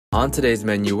On today's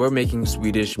menu, we're making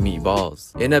Swedish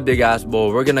meatballs. In a big ass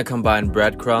bowl, we're gonna combine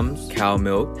breadcrumbs, cow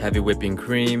milk, heavy whipping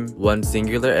cream, one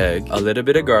singular egg, a little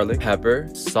bit of garlic, pepper,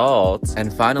 salt,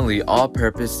 and finally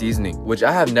all-purpose seasoning, which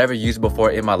I have never used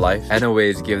before in my life.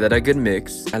 Anyways, give that a good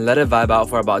mix and let it vibe out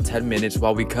for about 10 minutes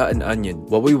while we cut an onion.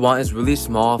 What we want is really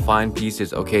small, fine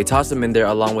pieces, okay? Toss them in there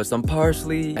along with some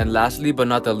parsley. And lastly, but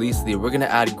not the leastly, we're gonna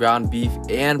add ground beef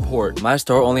and pork. My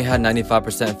store only had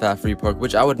 95% fat-free pork,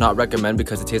 which I would not recommend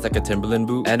because it tastes like a Timberland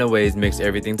boot. Anyways, mix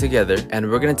everything together and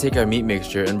we're gonna take our meat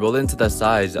mixture and roll it into the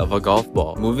size of a golf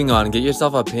ball. Moving on, get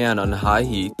yourself a pan on high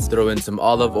heat, throw in some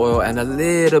olive oil and a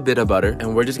little bit of butter,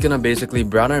 and we're just gonna basically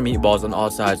brown our meatballs on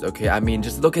all sides, okay? I mean,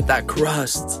 just look at that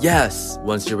crust. Yes!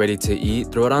 Once you're ready to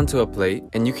eat, throw it onto a plate,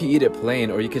 and you can eat it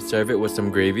plain or you can serve it with some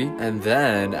gravy and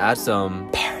then add some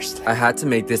parsley. I had to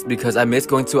make this because I miss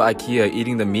going to IKEA,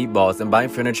 eating the meatballs and buying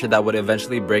furniture that would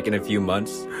eventually break in a few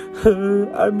months.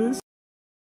 I miss.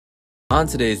 On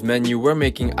today's menu, we're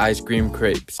making ice cream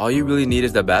crepes. All you really need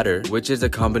is the batter, which is a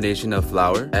combination of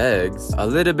flour, eggs, a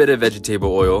little bit of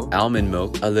vegetable oil, almond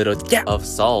milk, a little of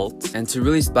salt, and to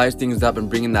really spice things up and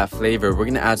bring in that flavor, we're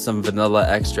gonna add some vanilla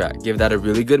extract. Give that a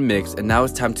really good mix, and now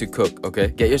it's time to cook, okay?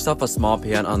 Get yourself a small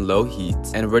pan on low heat,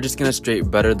 and we're just gonna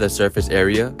straight butter the surface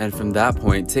area, and from that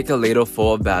point, take a ladle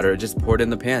full of batter, just pour it in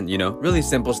the pan, you know? Really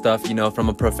simple stuff, you know, from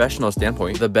a professional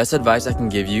standpoint. The best advice I can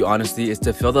give you, honestly, is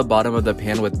to fill the bottom of the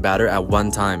pan with batter at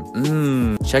one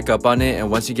time. Check up on it,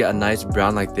 and once you get a nice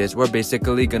brown like this, we're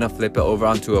basically gonna flip it over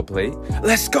onto a plate.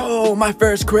 Let's go! My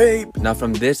first crepe! Now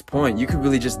from this point, you can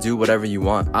really just do whatever you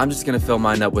want. I'm just gonna fill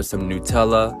mine up with some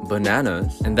Nutella,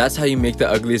 bananas, and that's how you make the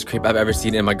ugliest crepe I've ever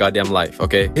seen in my goddamn life,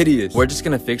 okay? Hideous. We're just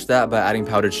gonna fix that by adding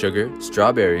powdered sugar,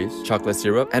 strawberries, chocolate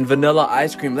syrup, and vanilla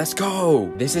ice cream. Let's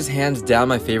go! This is hands down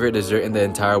my favorite dessert in the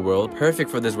entire world. Perfect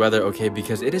for this weather, okay,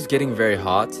 because it is getting very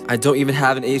hot. I don't even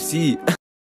have an AC.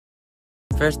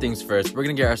 First things first, we're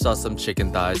gonna get ourselves some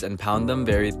chicken thighs and pound them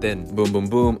very thin. Boom, boom,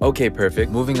 boom. Okay,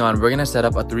 perfect. Moving on, we're gonna set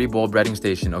up a 3-bowl breading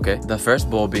station, okay? The first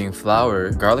bowl being flour,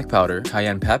 garlic powder,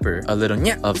 cayenne pepper, a little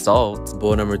of salt.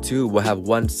 Bowl number 2 will have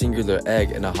 1 singular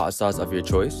egg and a hot sauce of your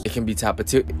choice. It can be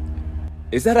tapatio.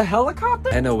 Is that a helicopter?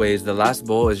 Anyways, the last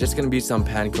bowl is just gonna be some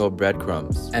panko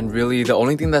breadcrumbs. And really, the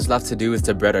only thing that's left to do is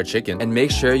to bread our chicken. And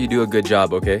make sure you do a good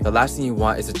job, okay? The last thing you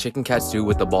want is a chicken katsu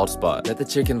with the bald spot. Let the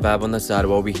chicken vibe on the side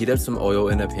while we heat up some oil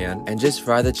in a pan. And just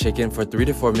fry the chicken for 3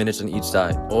 to 4 minutes on each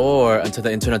side. Or until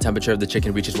the internal temperature of the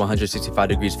chicken reaches 165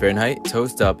 degrees Fahrenheit.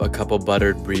 Toast up a couple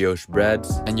buttered brioche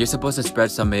breads. And you're supposed to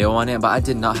spread some mayo on it, but I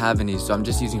did not have any, so I'm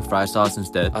just using fry sauce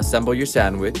instead. Assemble your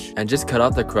sandwich. And just cut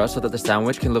out the crust so that the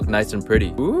sandwich can look nice and pretty.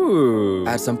 Ooh,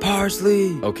 add some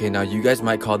parsley. Okay, now you guys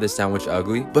might call this sandwich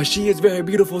ugly, but she is very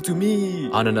beautiful to me.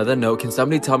 On another note, can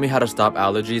somebody tell me how to stop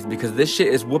allergies? Because this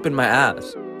shit is whooping my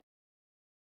ass.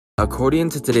 According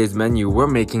to today's menu, we're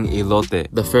making elote.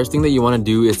 The first thing that you want to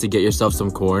do is to get yourself some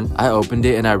corn. I opened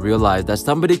it and I realized that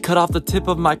somebody cut off the tip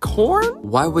of my corn.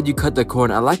 Why would you cut the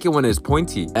corn? I like it when it's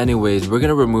pointy. Anyways, we're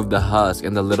gonna remove the husk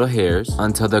and the little hairs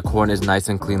until the corn is nice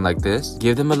and clean like this.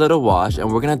 Give them a little wash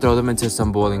and we're gonna throw them into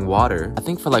some boiling water, I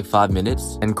think for like 5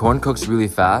 minutes. And corn cooks really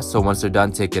fast, so once they're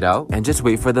done, take it out and just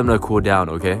wait for them to cool down,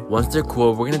 okay? Once they're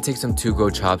cool, we're gonna take some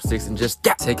to-go chopsticks and just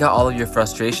take out all of your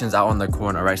frustrations out on the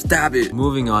corn, alright? Stab it!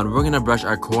 Moving on, we're gonna brush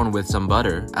our corn with some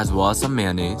butter as well as some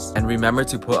mayonnaise, and remember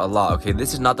to put a lot, okay?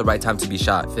 This is not the right time to be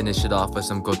shy. Finish it off with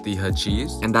some cotija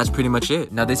cheese, and that's pretty much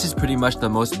it. Now this is pretty much the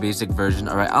most basic version,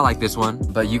 alright? I like this one,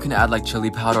 but you can add like chili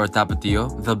powder or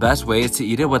tapatio. The best way is to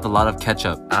eat it with a lot of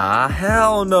ketchup. Ah,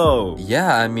 hell no!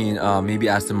 Yeah, I mean, maybe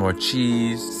add some more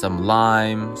cheese, some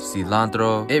lime,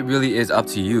 cilantro. It really is up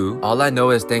to you. All I know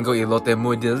is tengo elote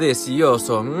muy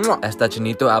delicioso. Esta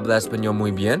chinito habla español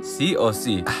muy bien? Sí o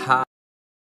sí? Aha.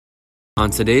 On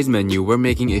today's menu, we're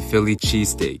making a Philly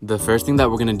cheesesteak. The first thing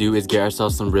that we're gonna do is get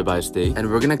ourselves some ribeye steak,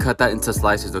 and we're gonna cut that into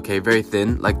slices, okay? Very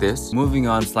thin, like this. Moving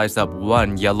on, slice up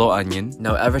 1 yellow onion.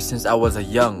 Now, ever since I was a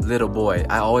young little boy,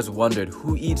 I always wondered,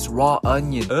 who eats raw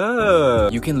onion?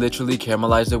 You can literally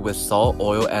caramelize it with salt,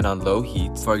 oil, and on low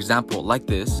heat. For example, like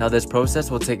this. Now, this process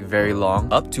will take very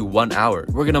long, up to 1 hour.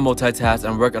 We're gonna multitask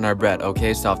and work on our bread,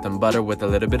 okay? Soften butter with a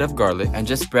little bit of garlic, and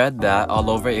just spread that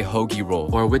all over a hoagie roll,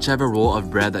 or whichever roll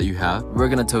of bread that you have. We're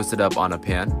gonna toast it up on a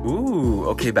pan. Ooh,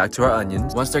 okay, back to our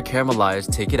onions. Once they're caramelized,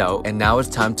 take it out. And now it's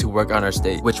time to work on our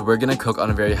steak, which we're gonna cook on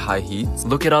a very high heat.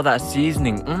 Look at all that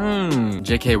seasoning.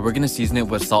 JK, we're gonna season it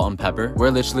with salt and pepper. We're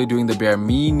literally doing the bare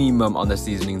minimum on the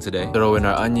seasoning today. Throw in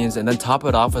our onions and then top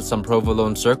it off with some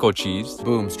provolone circle cheese.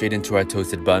 Boom, straight into our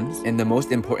toasted buns. And the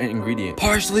most important ingredient,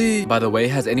 parsley. By the way,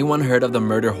 has anyone heard of the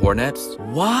murder hornets?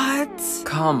 What?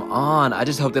 Come on, I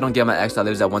just hope they don't get my ex that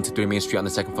lives at 123 Main Street on the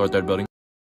 2nd floor, 3rd building.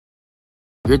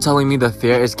 You're telling me the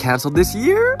fair is canceled this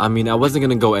year? I mean, I wasn't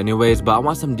gonna go anyways, but I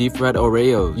want some deep fried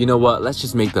Oreos. You know what? Let's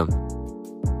just make them.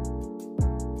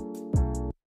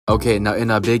 Okay, now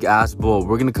in a big ass bowl,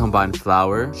 we're gonna combine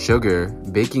flour, sugar,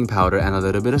 baking powder, and a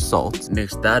little bit of salt.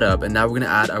 Mix that up, and now we're gonna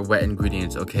add our wet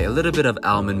ingredients, okay? A little bit of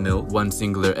almond milk, 1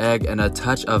 singular egg, and a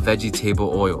touch of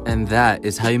vegetable oil. And that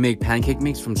is how you make pancake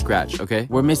mix from scratch, okay?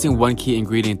 We're missing one key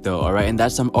ingredient though, alright? And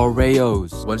that's some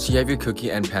Oreos. Once you have your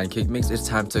cookie and pancake mix, it's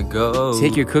time to go.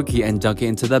 Take your cookie and dunk it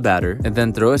into the batter, and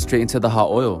then throw it straight into the hot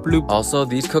oil. Bloop. Also,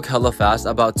 these cook hella fast,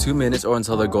 about 2 minutes or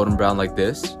until they're golden brown like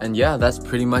this. And yeah, that's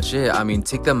pretty much it. I mean,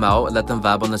 take them out, let them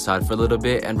vibe on the side for a little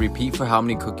bit, and repeat for how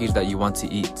many cookies that you want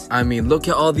to eat. I mean, look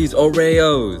at all these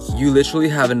Oreos. You literally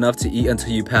have enough to eat until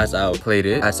you pass out. Plate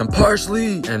it, add some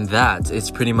parsley, and that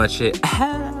is pretty much it.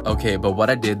 Okay, but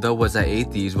what I did though was I ate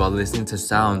these while listening to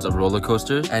sounds of roller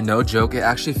coasters, and no joke, it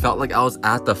actually felt like I was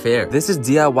at the fair. This is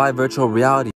DIY virtual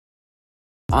reality.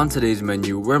 On today's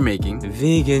menu, we're making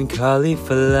vegan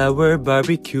cauliflower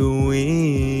barbecue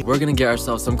wings. We're gonna get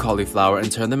ourselves some cauliflower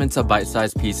and turn them into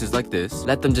bite-sized pieces like this.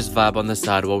 Let them just vibe on the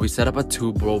side while we set up a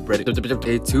two-bowl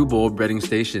breading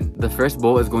station. The first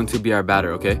bowl is going to be our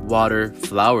batter, okay? Water,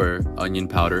 flour, onion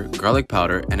powder, garlic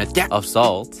powder, and a dab of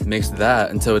salt. Mix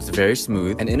that until it's very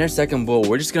smooth. And in our second bowl,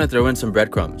 we're just gonna throw in some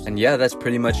breadcrumbs. And yeah, that's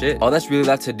pretty much it. All that's really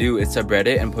left to do is to bread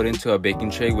it and put it into a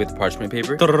baking tray with parchment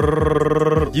paper.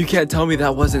 You can't tell me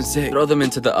that wasn't sick. Throw them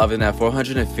into the oven at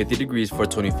 450 degrees for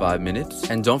 25 minutes.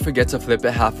 And don't forget to flip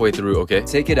it halfway through, okay?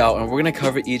 Take it out and we're gonna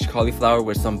cover each cauliflower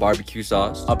with some barbecue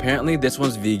sauce. Apparently this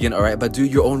one's vegan, alright? But do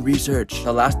your own research.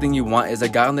 The last thing you want is a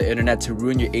guy on the internet to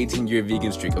ruin your 18-year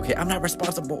vegan streak, okay? I'm not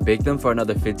responsible. Bake them for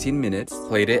another 15 minutes.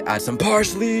 Plate it, add some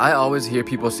parsley. I always hear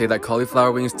people say that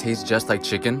cauliflower wings taste just like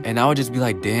chicken. And I would just be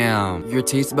like, damn, your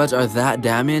taste buds are that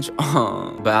damaged?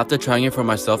 But after trying it for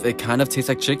myself, it kind of tastes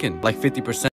like chicken, like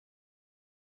 50%.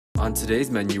 On today's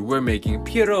menu, we're making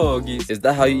pierogis. Is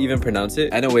that how you even pronounce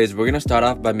it? Anyways, we're gonna start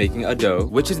off by making a dough,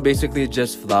 which is basically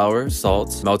just flour,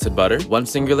 salt, melted butter, 1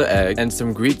 singular egg, and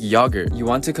some Greek yogurt. You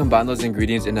want to combine those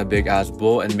ingredients in a big ass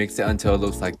bowl and mix it until it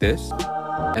looks like this.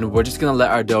 And we're just gonna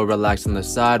let our dough relax on the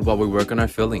side while we work on our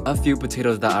filling. A few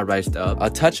potatoes that are riced up,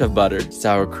 a touch of butter,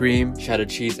 sour cream, cheddar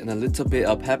cheese, and a little bit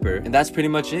of pepper. And that's pretty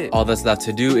much it. All that's left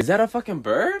to do is that a fucking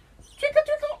bird?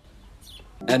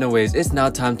 Anyways, it's now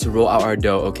time to roll out our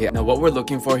dough, okay? Now what we're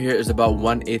looking for here is about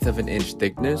 1/8 of an inch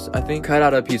thickness, I think. Cut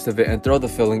out a piece of it and throw the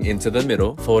filling into the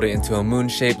middle. Fold it into a moon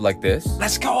shape like this.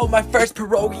 Let's go, my first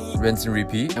pierogi! Rinse and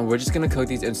repeat. And we're just gonna cook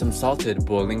these in some salted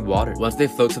boiling water. Once they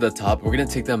float to the top, we're gonna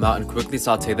take them out and quickly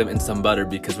saute them in some butter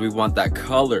because we want that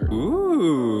color.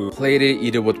 Ooh. Plate it,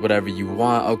 eat it with whatever you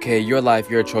want. Okay, your life,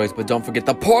 your choice, but don't forget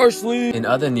the parsley! In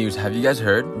other news, have you guys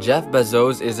heard? Jeff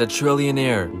Bezos is a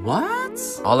trillionaire. What?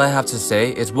 All I have to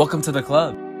say is welcome to the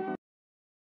club.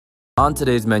 On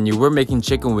today's menu, we're making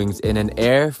chicken wings in an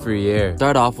air fryer.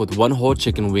 Start off with 1 whole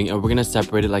chicken wing and we're gonna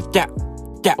separate it like that.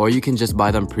 Or you can just buy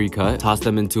them pre-cut, toss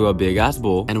them into a big ass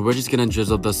bowl, and we're just gonna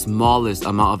drizzle the smallest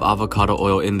amount of avocado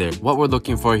oil in there. What we're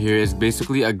looking for here is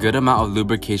basically a good amount of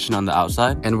lubrication on the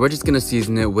outside, and we're just gonna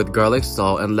season it with garlic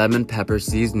salt and lemon pepper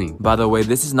seasoning. By the way,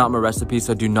 this is not my recipe,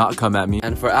 so do not come at me.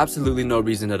 And for absolutely no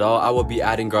reason at all, I will be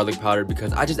adding garlic powder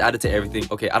because I just added to everything.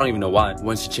 Okay, I don't even know why.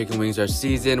 Once your chicken wings are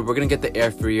seasoned, we're gonna get the air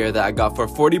fryer that I got for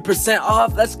 40%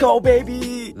 off. Let's go,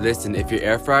 baby! Listen, if your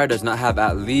air fryer does not have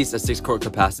at least a 6-quart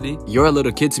capacity, you're a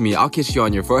little kid to me. I'll kiss you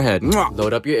on your forehead.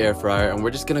 Load up your air fryer and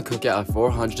we're just gonna cook it at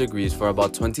 400 degrees for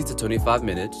about 20 to 25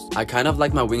 minutes. I kind of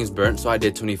like my wings burnt, so I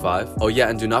did 25. Oh yeah,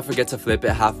 and do not forget to flip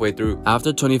it halfway through.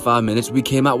 After 25 minutes, we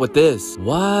came out with this.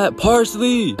 What?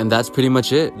 Parsley! And that's pretty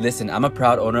much it. Listen, I'm a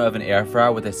proud owner of an air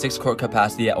fryer with a 6-quart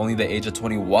capacity at only the age of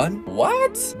 21.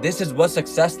 What? This is what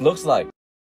success looks like.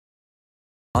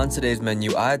 On today's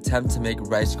menu, I attempt to make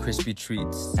Rice Krispie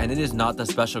treats. And it is not the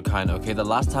special kind, okay? The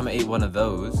last time I ate one of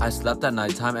those, I slept at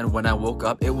nighttime, and when I woke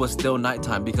up, it was still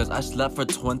nighttime because I slept for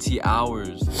 20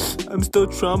 hours. I'm still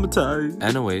traumatized.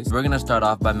 Anyways, we're gonna start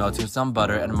off by melting some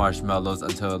butter and marshmallows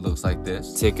until it looks like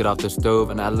this. Take it off the stove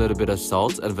and add a little bit of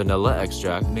salt and vanilla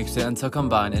extract. Mix it until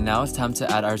combined, and now it's time to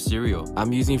add our cereal.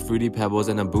 I'm using Fruity Pebbles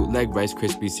and a bootleg Rice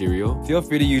Krispie cereal. Feel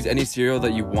free to use any cereal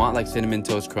that you want, like Cinnamon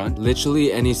Toast Crunch.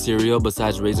 Literally any cereal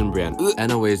besides Raisin Bran.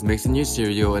 Anyways, mix in your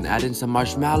cereal and add in some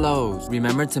marshmallows.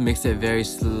 Remember to mix it very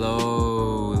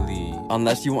slowly,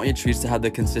 unless you want your treats to have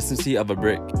the consistency of a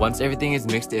brick. Once everything is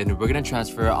mixed in, we're gonna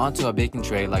transfer it onto a baking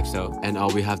tray like so. And all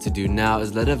we have to do now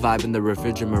is let it vibe in the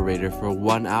refrigerator for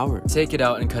 1 hour. Take it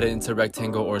out and cut it into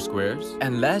rectangle or squares.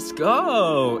 And let's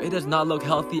go! It does not look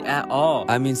healthy at all.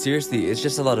 I mean, seriously, it's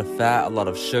just a lot of fat, a lot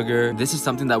of sugar. This is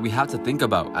something that we have to think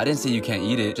about. I didn't say you can't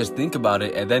eat it, just think about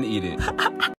it and then eat it.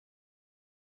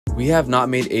 We have not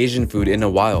made Asian food in a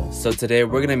while, so today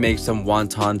we're gonna make some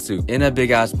wonton soup. In a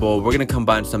big ass bowl, we're gonna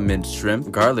combine some minced shrimp,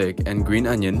 garlic, and green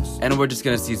onions, and we're just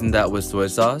gonna season that with soy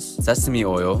sauce, sesame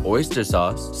oil, oyster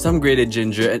sauce, some grated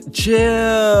ginger, and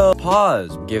chill!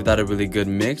 Pause! Give that a really good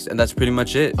mix, and that's pretty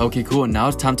much it. Okay, cool, now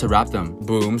it's time to wrap them.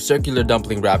 Boom, circular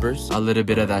dumpling wrappers. A little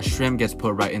bit of that shrimp gets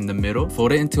put right in the middle.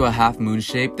 Fold it into a half moon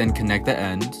shape, then connect the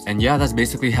ends. And yeah, that's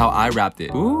basically how I wrapped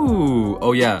it. Ooh,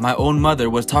 oh yeah, my own mother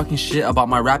was talking shit about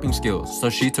my wrapping skills, so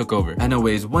she took over.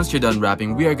 Anyways, once you're done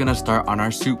wrapping, we are gonna start on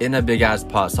our soup. In a big ass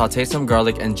pot, saute some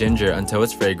garlic and ginger until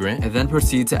it's fragrant, and then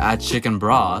proceed to add chicken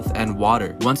broth and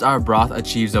water. Once our broth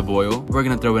achieves a boil, we're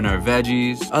gonna throw in our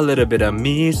veggies, a little bit of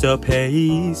miso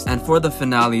paste, and for the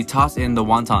finale, toss in the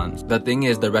wontons. The thing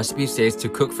is, the recipe says to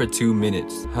cook for 2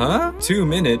 minutes. Huh? 2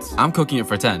 minutes? I'm cooking it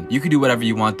for 10. You could do whatever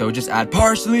you want though, just add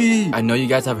parsley! I know you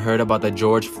guys have heard about the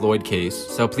George Floyd case,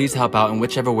 so please help out in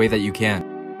whichever way that you can.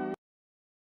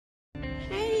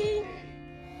 Hey,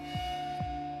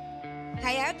 how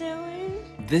y'all doing?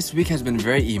 This week has been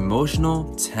very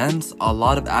emotional, tense, a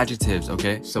lot of adjectives,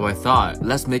 okay? So I thought,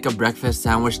 let's make a breakfast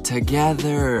sandwich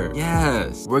together.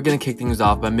 Yes! We're gonna kick things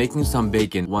off by making some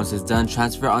bacon. Once it's done,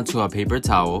 transfer onto a paper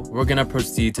towel. We're gonna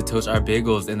proceed to toast our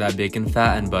bagels in that bacon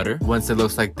fat and butter. Once it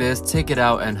looks like this, take it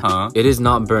out and it is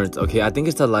not burnt, okay? I think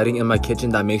it's the lighting in my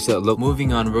kitchen that makes it look.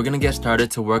 Moving on, we're gonna get started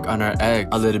to work on our egg.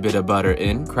 A little bit of butter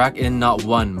in. Crack in not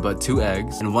 1, but 2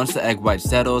 eggs. And once the egg white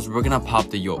settles, we're gonna pop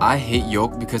the yolk. I hate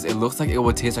yolk because it looks like it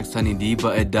would taste like Sunny D,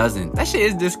 but it doesn't. That shit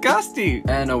is disgusting.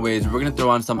 Anyways, we're gonna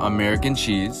throw on some American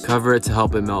cheese, cover it to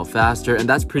help it melt faster, and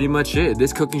that's pretty much it.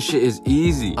 This cooking shit is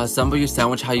easy. Assemble your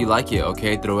sandwich how you like it,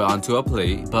 okay? Throw it onto a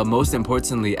plate, but most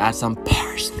importantly, add some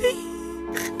parsley.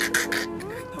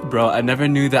 Bro, I never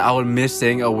knew that I would miss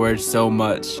saying a word so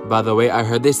much. By the way, I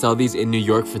heard they sell these in New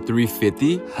York for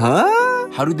 $3.50. Huh?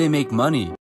 How do they make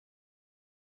money?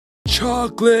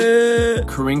 Chocolate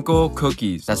crinkle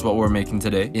cookies. That's what we're making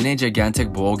today. In a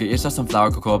gigantic bowl, get yourself some flour,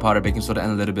 cocoa powder, baking soda,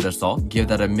 and a little bit of salt. Give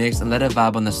that a mix and let it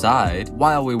vibe on the side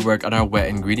while we work on our wet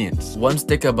ingredients. 1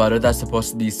 stick of butter that's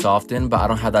supposed to be softened, but I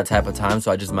don't have that type of time,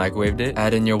 so I just microwaved it.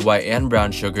 Add in your white and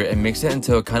brown sugar and mix it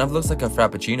until it kind of looks like a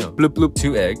frappuccino. Bloop bloop.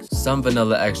 2 eggs, some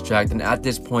vanilla extract, and at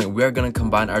this point, we are gonna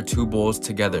combine our 2 bowls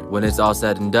together. When it's all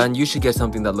said and done, you should get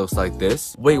something that looks like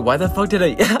this. Wait, why the fuck did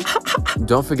I?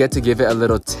 Don't forget to give it a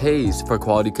little taste for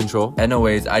quality control.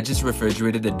 Anyways, I just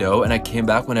refrigerated the dough and I came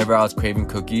back whenever I was craving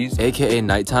cookies, aka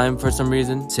nighttime for some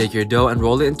reason. Take your dough and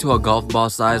roll it into a golf ball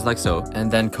size like so, and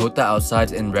then coat the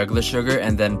outsides in regular sugar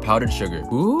and then powdered sugar.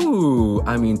 Ooh,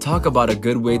 I mean, talk about a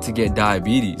good way to get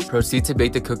diabetes. Proceed to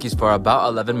bake the cookies for about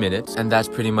 11 minutes, and that's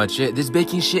pretty much it. This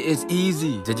baking shit is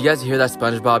easy. Did you guys hear that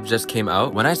SpongeBob just came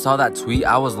out? When I saw that tweet,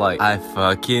 I was like, I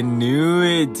fucking knew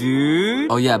it,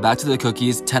 dude. Oh yeah, back to the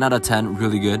cookies. 10 out of 10,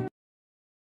 really good.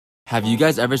 Have you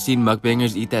guys ever seen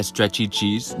mukbangers eat that stretchy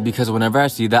cheese? Because whenever I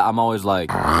see that, I'm always like,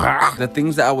 the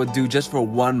things that I would do just for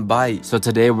 1 bite. So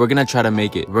today, we're gonna try to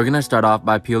make it. We're gonna start off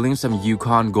by peeling some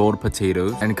Yukon Gold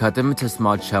potatoes and cut them into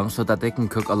small chunks so that they can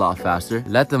cook a lot faster.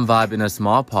 Let them vibe in a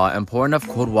small pot and pour enough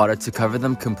cold water to cover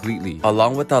them completely,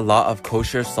 along with a lot of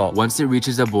kosher salt. Once it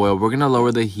reaches a boil, we're gonna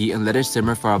lower the heat and let it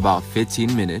simmer for about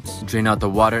 15 minutes. Drain out the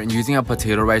water, and using a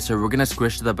potato ricer, we're gonna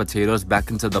squish the potatoes back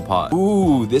into the pot.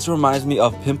 Ooh, this reminds me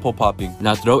of pimple popping.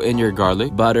 Now throw in your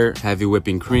garlic, butter, heavy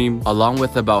whipping cream, along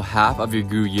with about half of your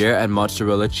Gruyere and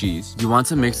mozzarella cheese. You want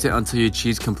to mix it until your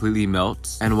cheese completely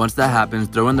melts. And once that happens,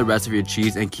 throw in the rest of your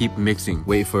cheese and keep mixing.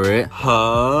 Wait for it.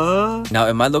 Huh? Now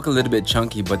it might look a little bit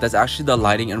chunky, but that's actually the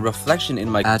lighting and reflection in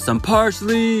my— Add some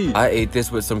parsley! I ate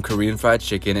this with some Korean fried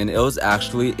chicken and it was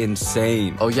actually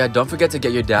insane. Oh yeah, don't forget to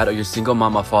get your dad or your single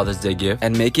mom a Father's Day gift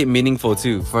and make it meaningful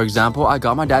too. For example, I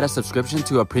got my dad a subscription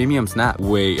to a premium Snap.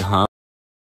 Wait, huh?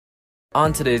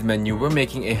 On today's menu, we're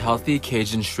making a healthy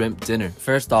Cajun shrimp dinner.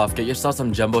 First off, get yourself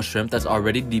some jumbo shrimp that's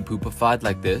already depupified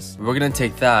like this. We're gonna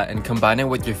take that and combine it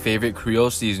with your favorite Creole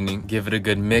seasoning, give it a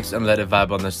good mix and let it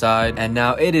vibe on the side. And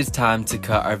now it is time to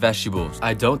cut our vegetables.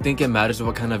 I don't think it matters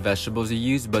what kind of vegetables you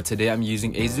use, but today I'm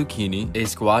using a zucchini, a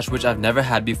squash which I've never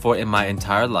had before in my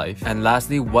entire life, and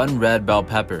lastly 1 red bell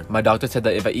pepper. My doctor said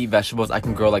that if I eat vegetables, I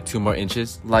can grow like 2 more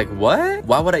inches. Like what?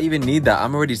 Why would I even need that?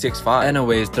 I'm already 6'5".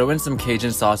 Anyways, throw in some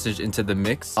Cajun sausage into the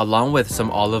mix, along with some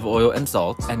olive oil and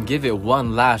salt, and give it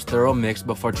one last thorough mix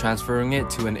before transferring it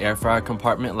to an air fryer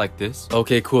compartment like this.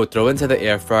 Okay, cool. Throw into the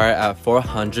air fryer at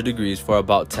 400 degrees for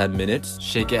about 10 minutes.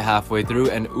 Shake it halfway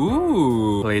through and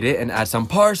ooh, plate it and add some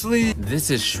parsley. This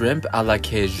is shrimp a la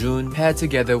Cajun, paired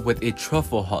together with a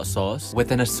truffle hot sauce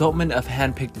with an assortment of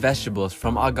hand-picked vegetables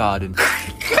from our garden.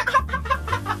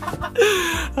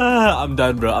 I'm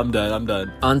done, bro. I'm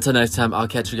done. Until next time, I'll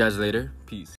catch you guys later.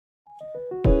 Peace.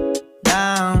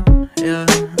 down, yeah.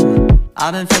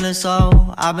 I've been feeling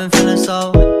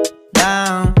so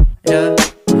down, yeah.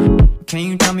 Can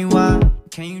you tell me why?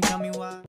 Can you tell me why?